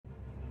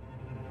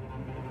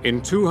In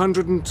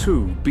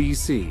 202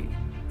 BC,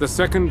 the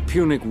Second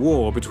Punic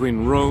War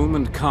between Rome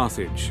and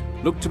Carthage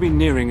looked to be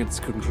nearing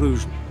its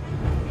conclusion.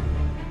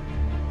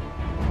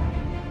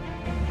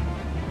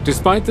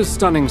 Despite the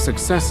stunning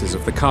successes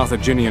of the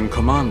Carthaginian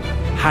commander,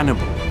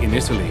 Hannibal, in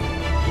Italy,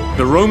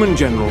 the Roman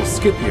general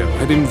Scipio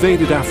had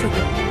invaded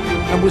Africa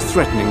and was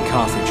threatening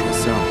Carthage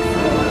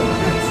herself.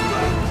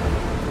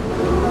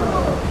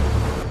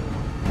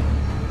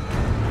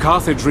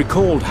 Carthage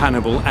recalled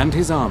Hannibal and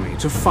his army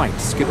to fight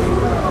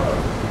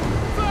Scipio.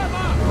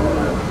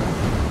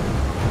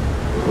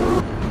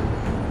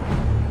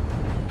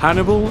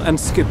 Hannibal and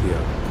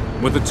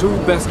Scipio were the two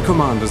best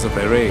commanders of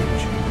their age,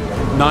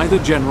 neither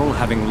general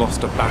having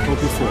lost a battle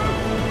before.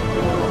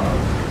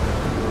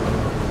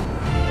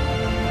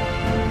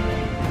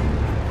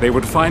 They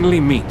would finally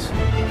meet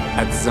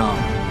at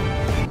Zama.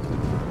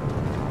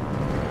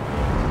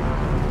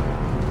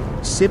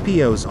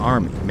 Scipio's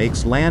army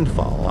makes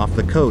landfall off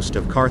the coast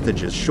of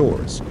Carthage's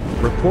shores.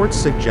 Reports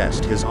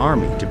suggest his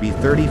army to be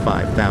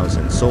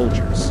 35,000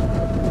 soldiers.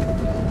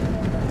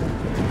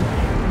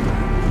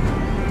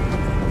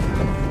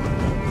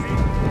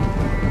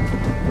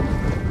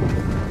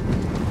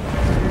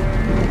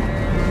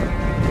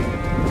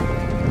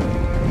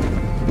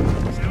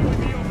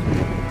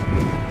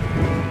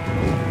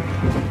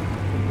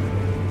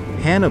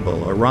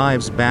 Hannibal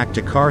arrives back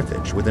to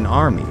Carthage with an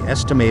army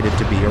estimated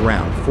to be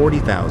around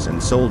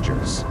 40,000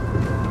 soldiers.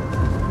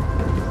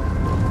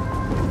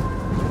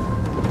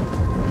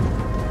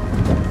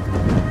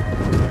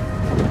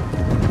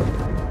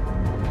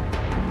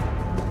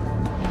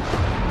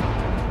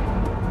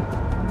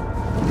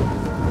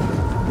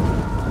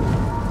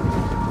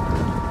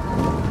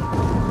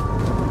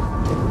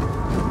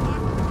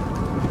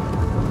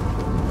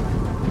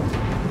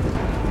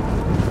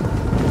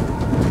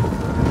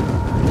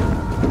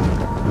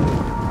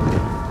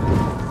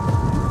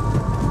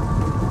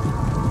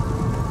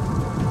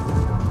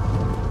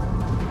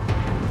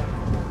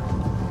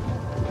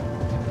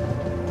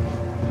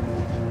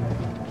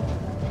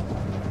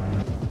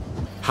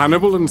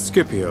 Hannibal and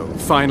Scipio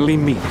finally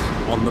meet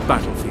on the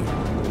battlefield.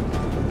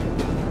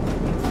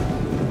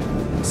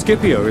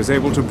 Scipio is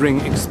able to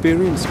bring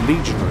experienced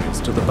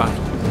legionaries to the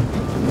battle.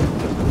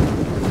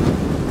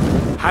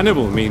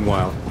 Hannibal,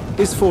 meanwhile,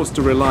 is forced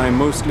to rely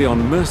mostly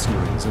on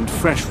mercenaries and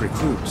fresh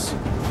recruits,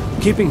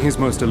 keeping his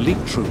most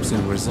elite troops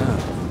in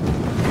reserve.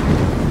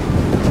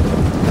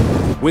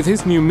 With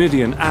his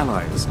Numidian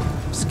allies,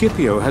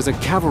 Scipio has a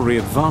cavalry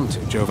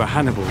advantage over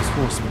Hannibal's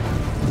horsemen.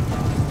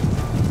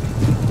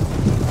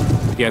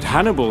 Yet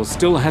Hannibal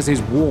still has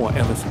his war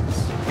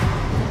elephants.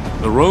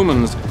 The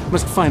Romans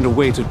must find a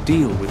way to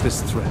deal with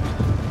this threat.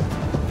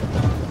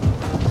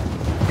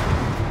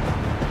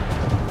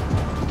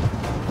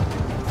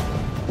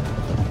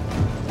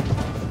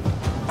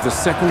 The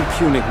Second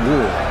Punic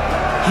War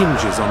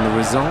hinges on the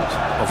result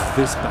of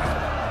this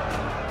battle.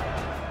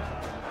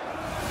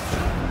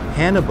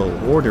 Hannibal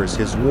orders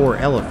his war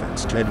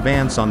elephants to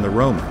advance on the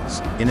Romans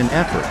in an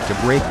effort to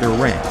break their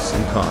ranks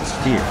and cause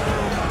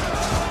fear.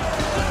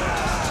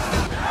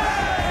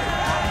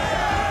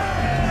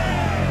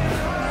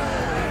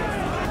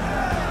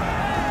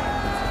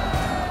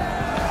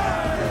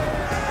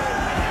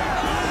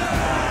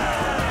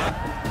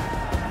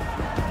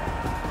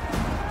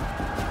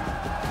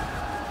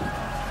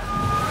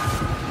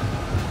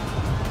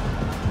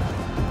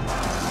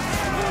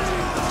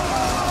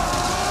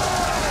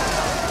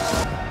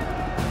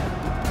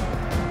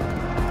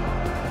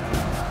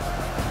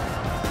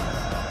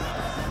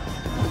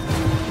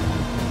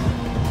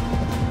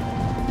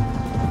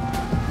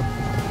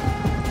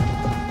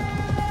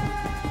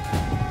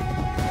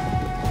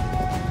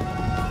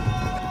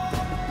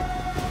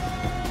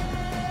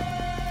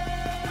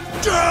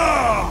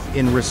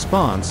 In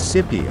response,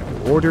 Scipio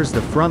orders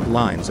the front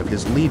lines of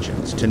his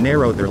legions to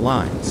narrow their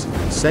lines,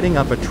 setting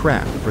up a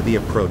trap for the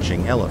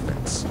approaching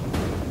elephants.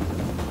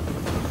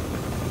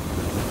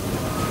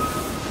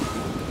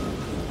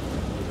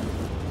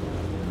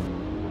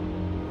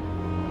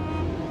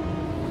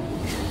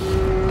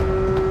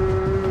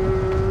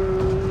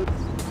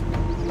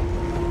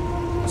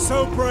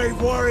 So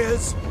brave,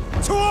 warriors!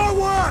 To our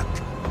work!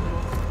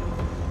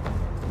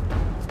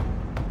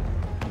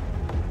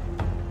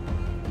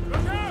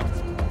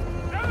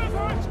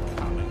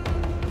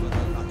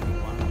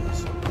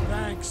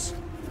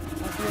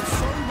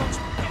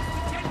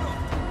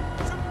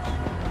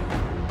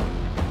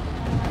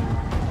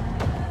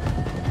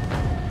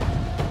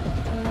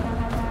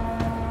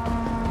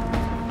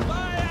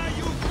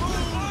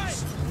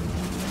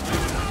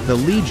 The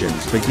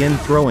legions begin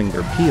throwing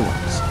their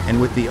pilums, and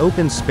with the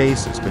open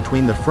spaces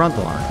between the front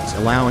lines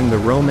allowing the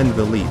Roman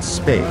velites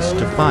space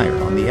to fire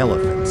on the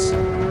elephants.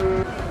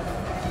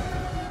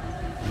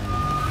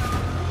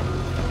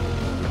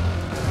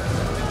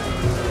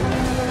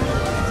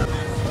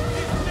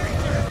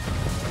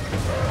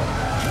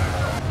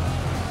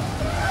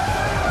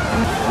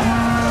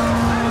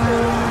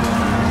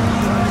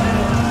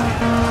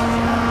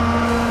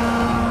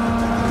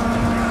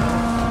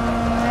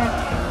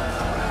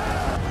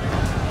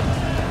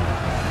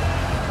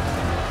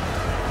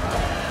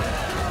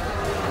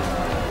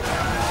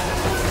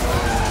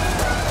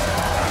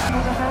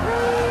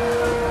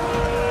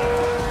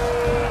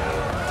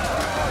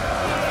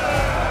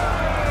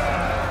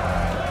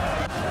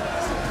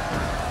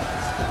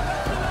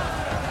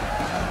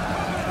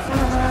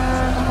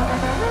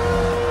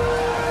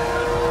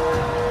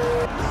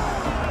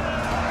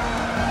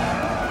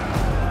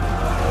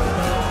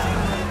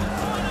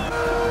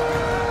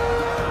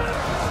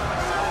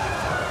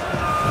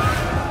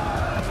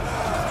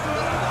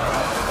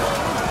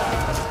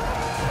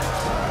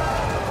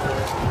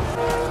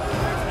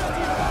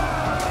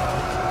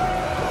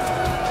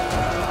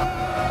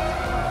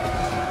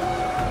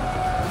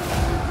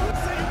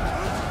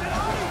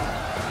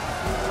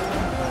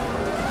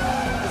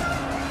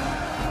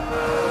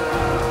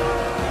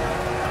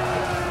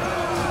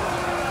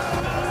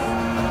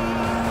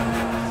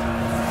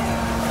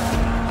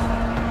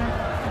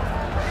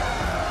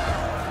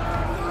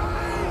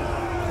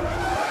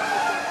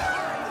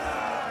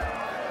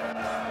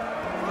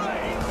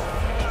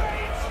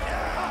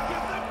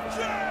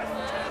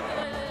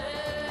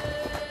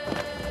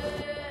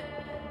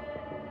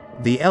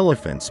 The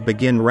elephants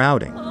begin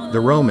routing, the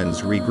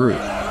Romans regroup.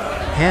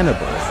 Hannibal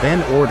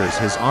then orders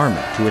his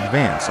army to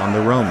advance on the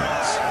Romans.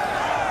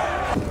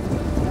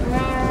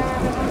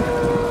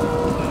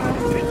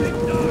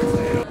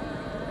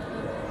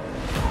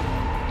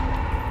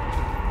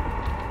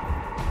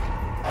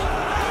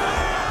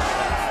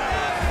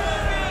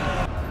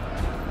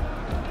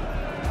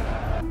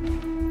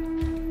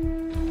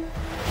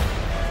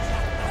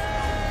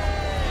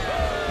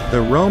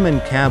 The Roman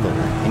cavalry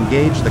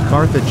engaged the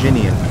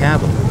Carthaginian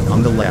cavalry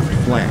on the left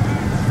flank.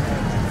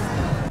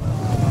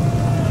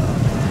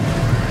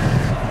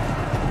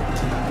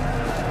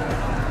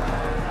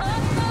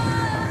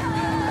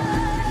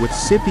 With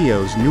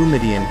Scipio's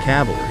Numidian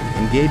cavalry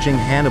engaging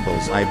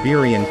Hannibal's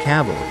Iberian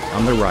cavalry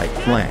on the right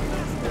flank.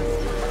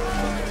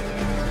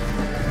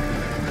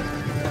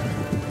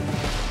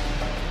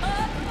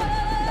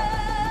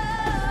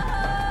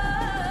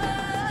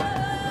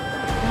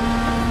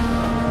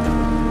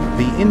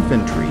 The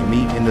infantry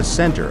meet in the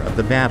center of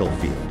the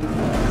battlefield.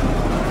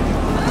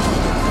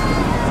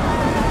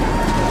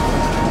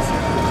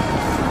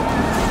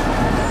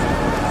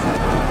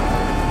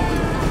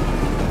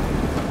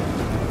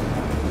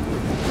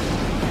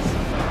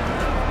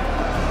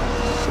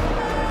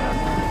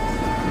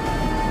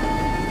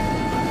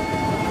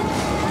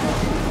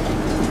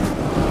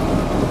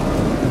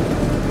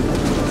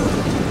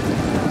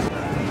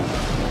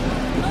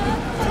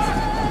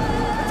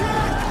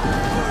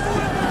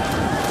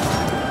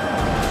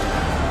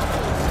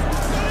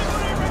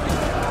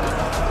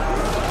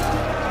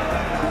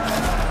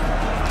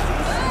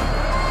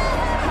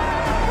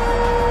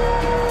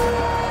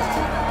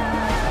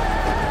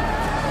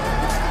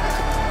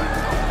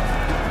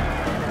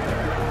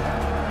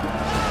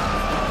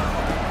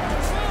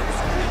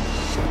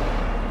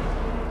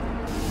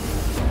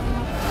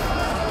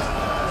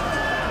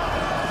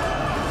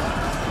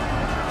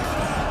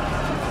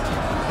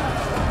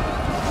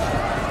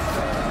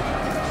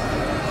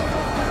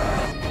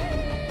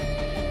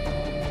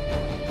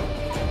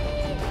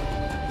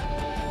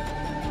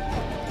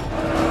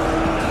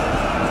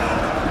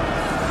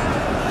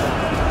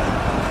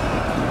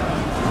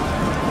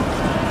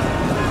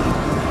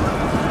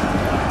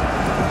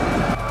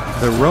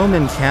 The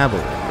Roman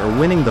cavalry are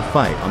winning the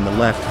fight on the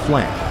left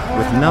flank,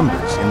 with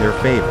numbers in their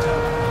favor.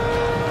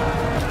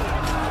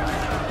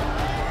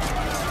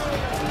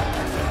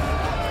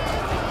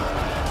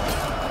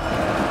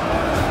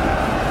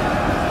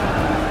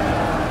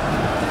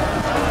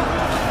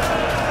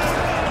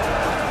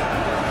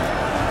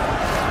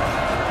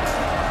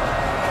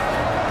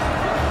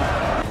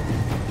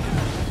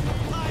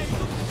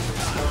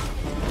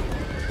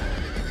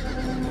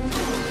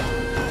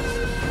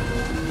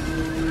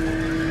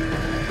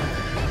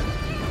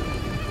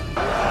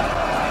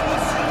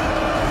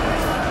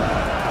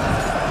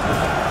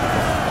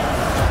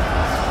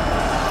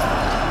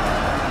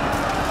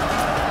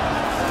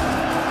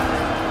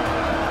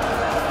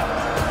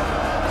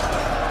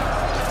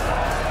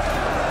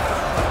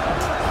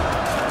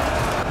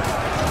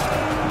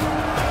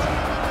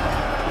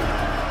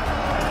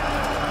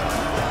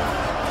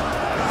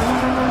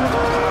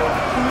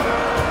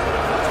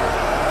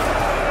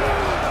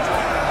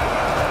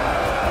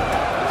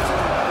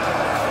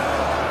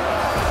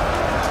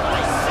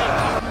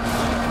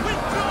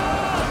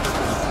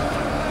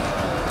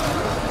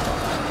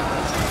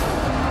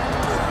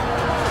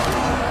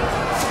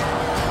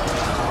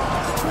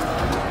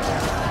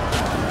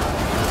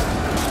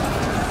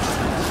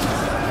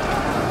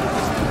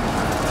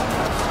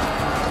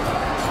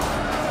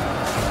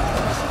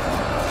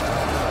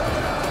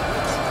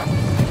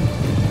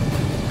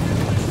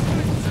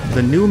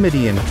 The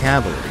Numidian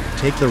cavalry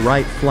take the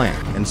right flank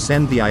and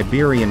send the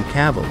Iberian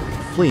cavalry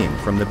fleeing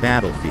from the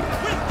battlefield.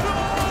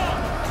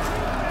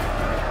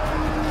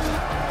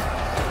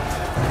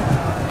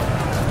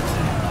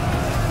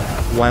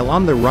 While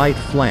on the right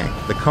flank,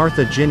 the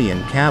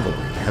Carthaginian cavalry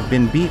have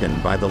been beaten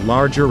by the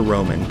larger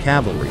Roman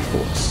cavalry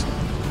force.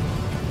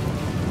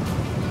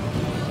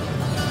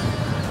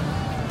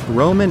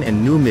 Roman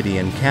and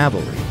Numidian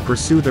cavalry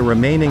pursue the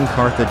remaining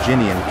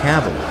Carthaginian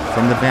cavalry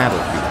from the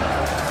battlefield.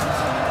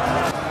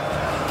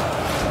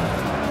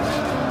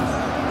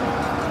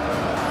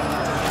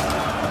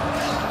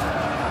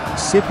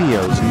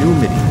 Scipio's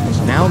Numidians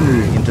now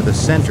move into the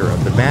center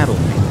of the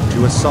battlefield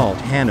to assault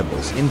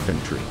Hannibal's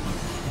infantry.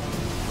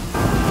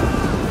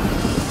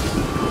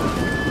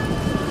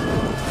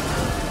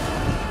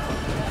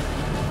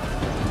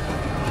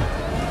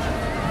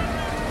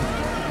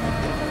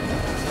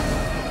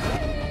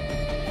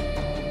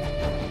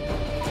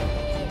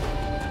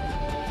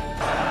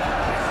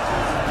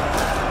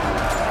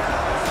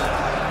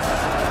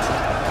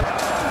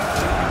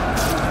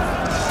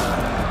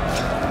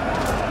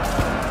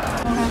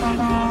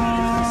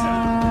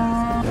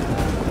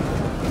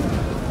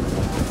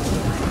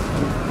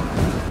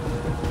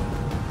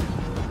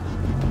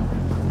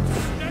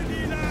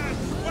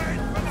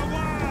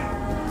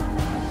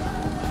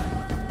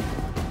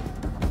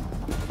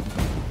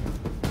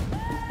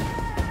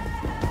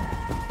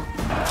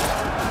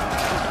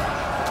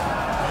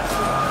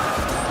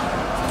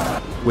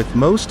 With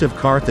most of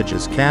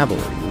Carthage's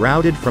cavalry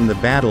routed from the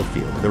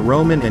battlefield, the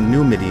Roman and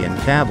Numidian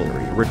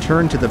cavalry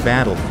returned to the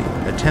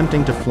battlefield,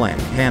 attempting to flank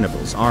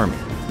Hannibal's army.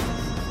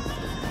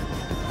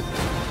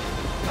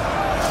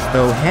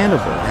 Though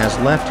Hannibal has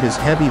left his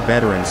heavy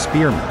veteran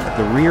spearmen at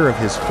the rear of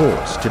his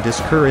force to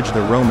discourage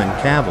the Roman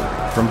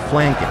cavalry from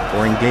flanking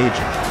or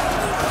engaging.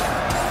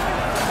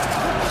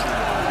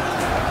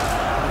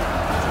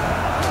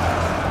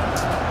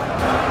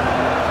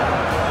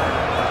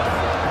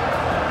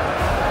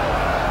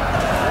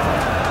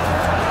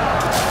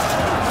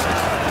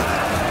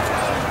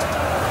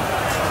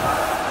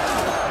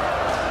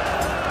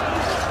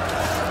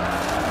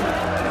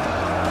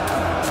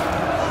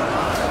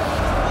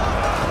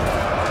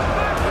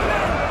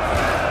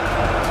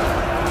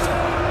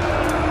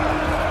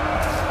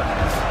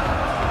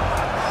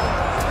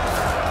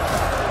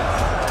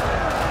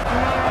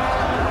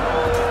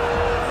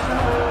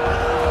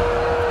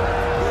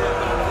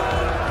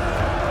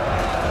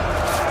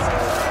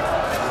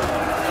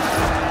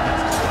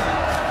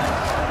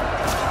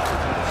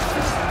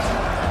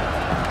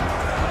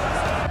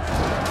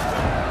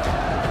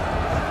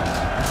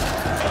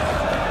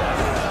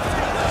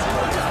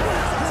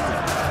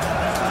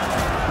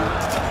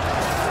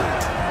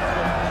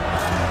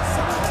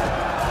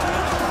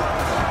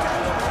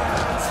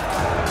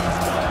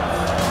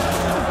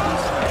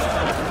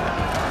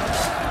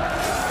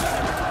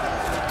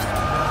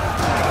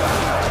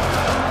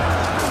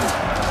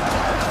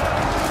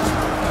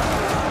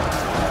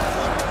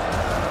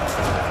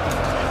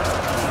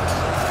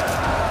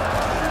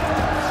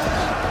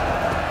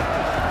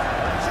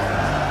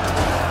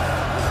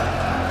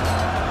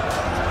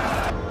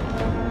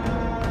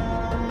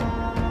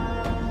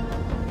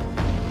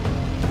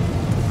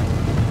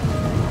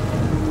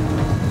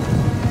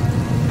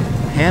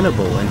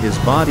 Hannibal and his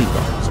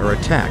bodyguards are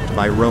attacked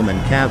by Roman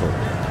cavalry.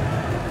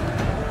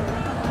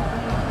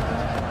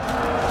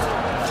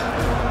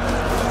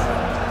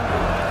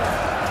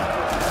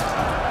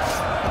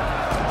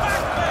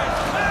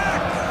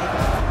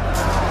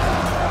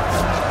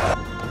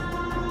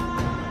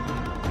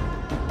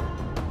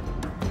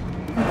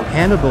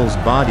 Hannibal's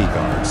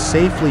bodyguards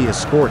safely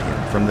escort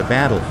him from the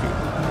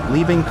battlefield,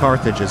 leaving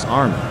Carthage's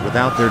army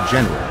without their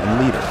general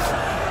and leader.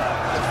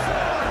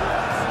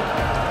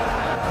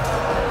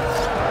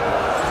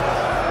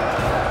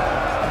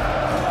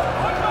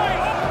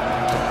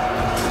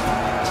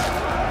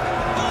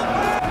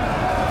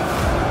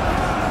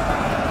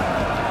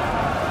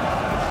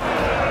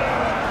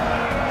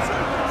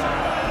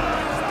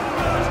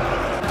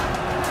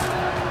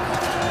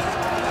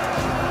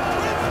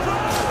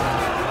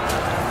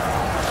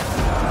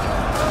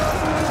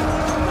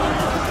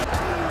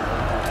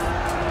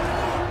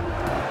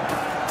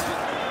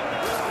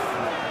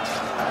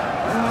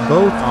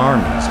 Both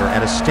armies are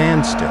at a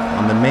standstill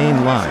on the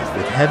main line,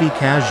 with heavy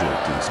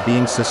casualties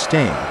being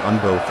sustained on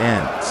both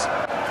ends.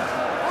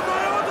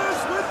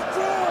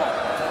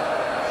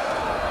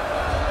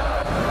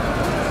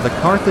 The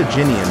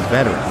Carthaginian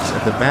veterans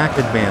at the back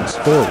advance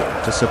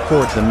forward to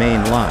support the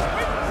main line,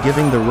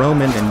 giving the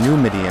Roman and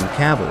Numidian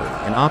cavalry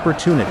an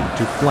opportunity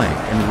to flank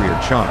and rear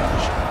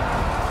charge.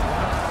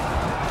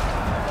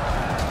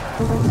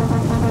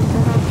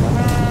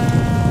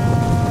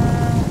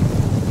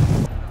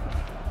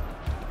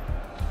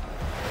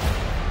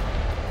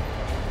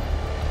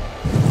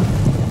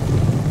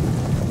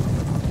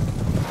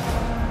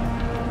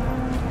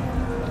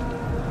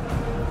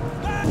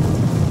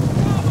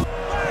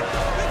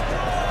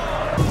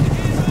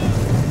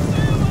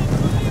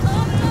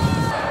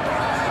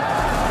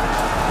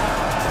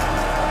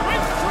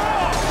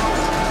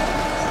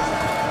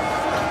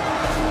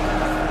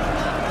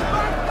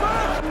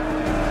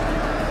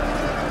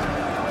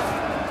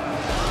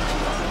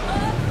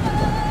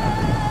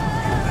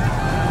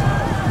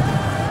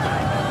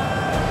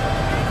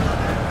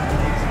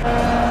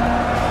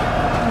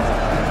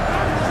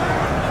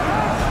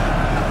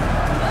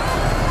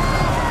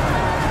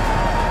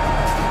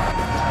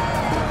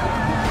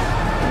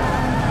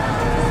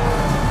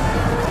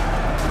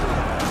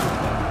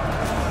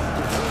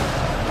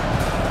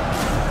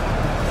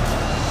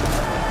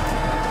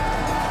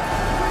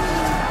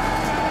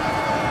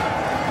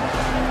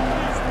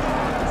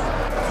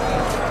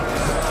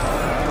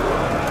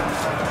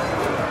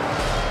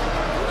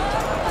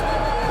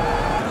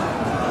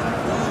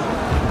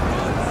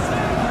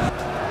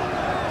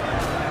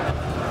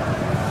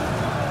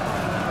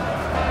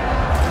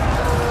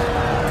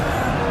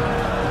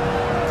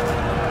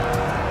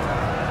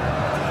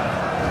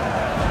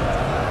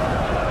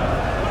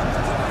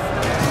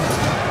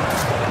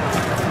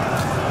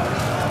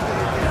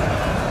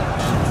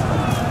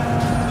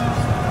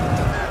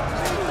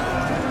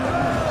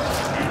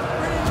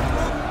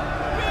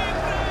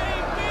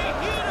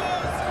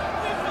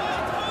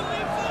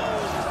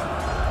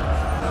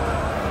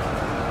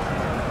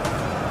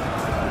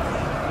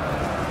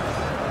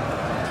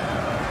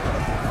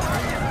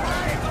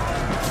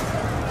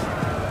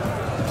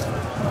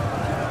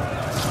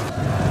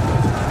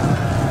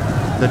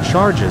 The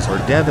charges are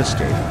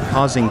devastating,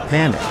 causing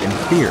panic and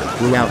fear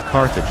throughout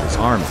Carthage's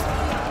army.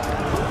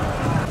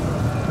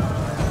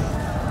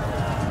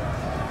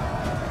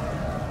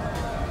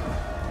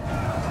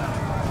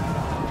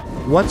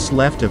 What's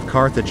left of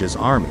Carthage's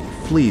army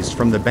flees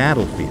from the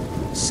battlefield.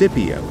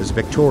 Scipio is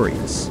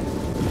victorious.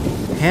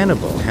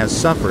 Hannibal has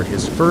suffered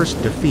his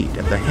first defeat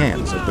at the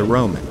hands of the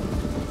Roman.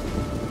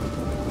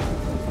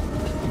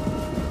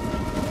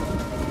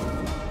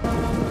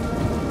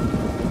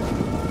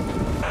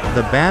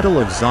 The Battle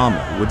of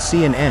Zama would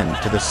see an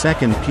end to the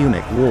Second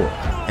Punic War,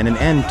 and an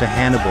end to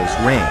Hannibal's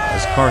reign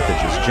as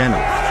Carthage's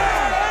general.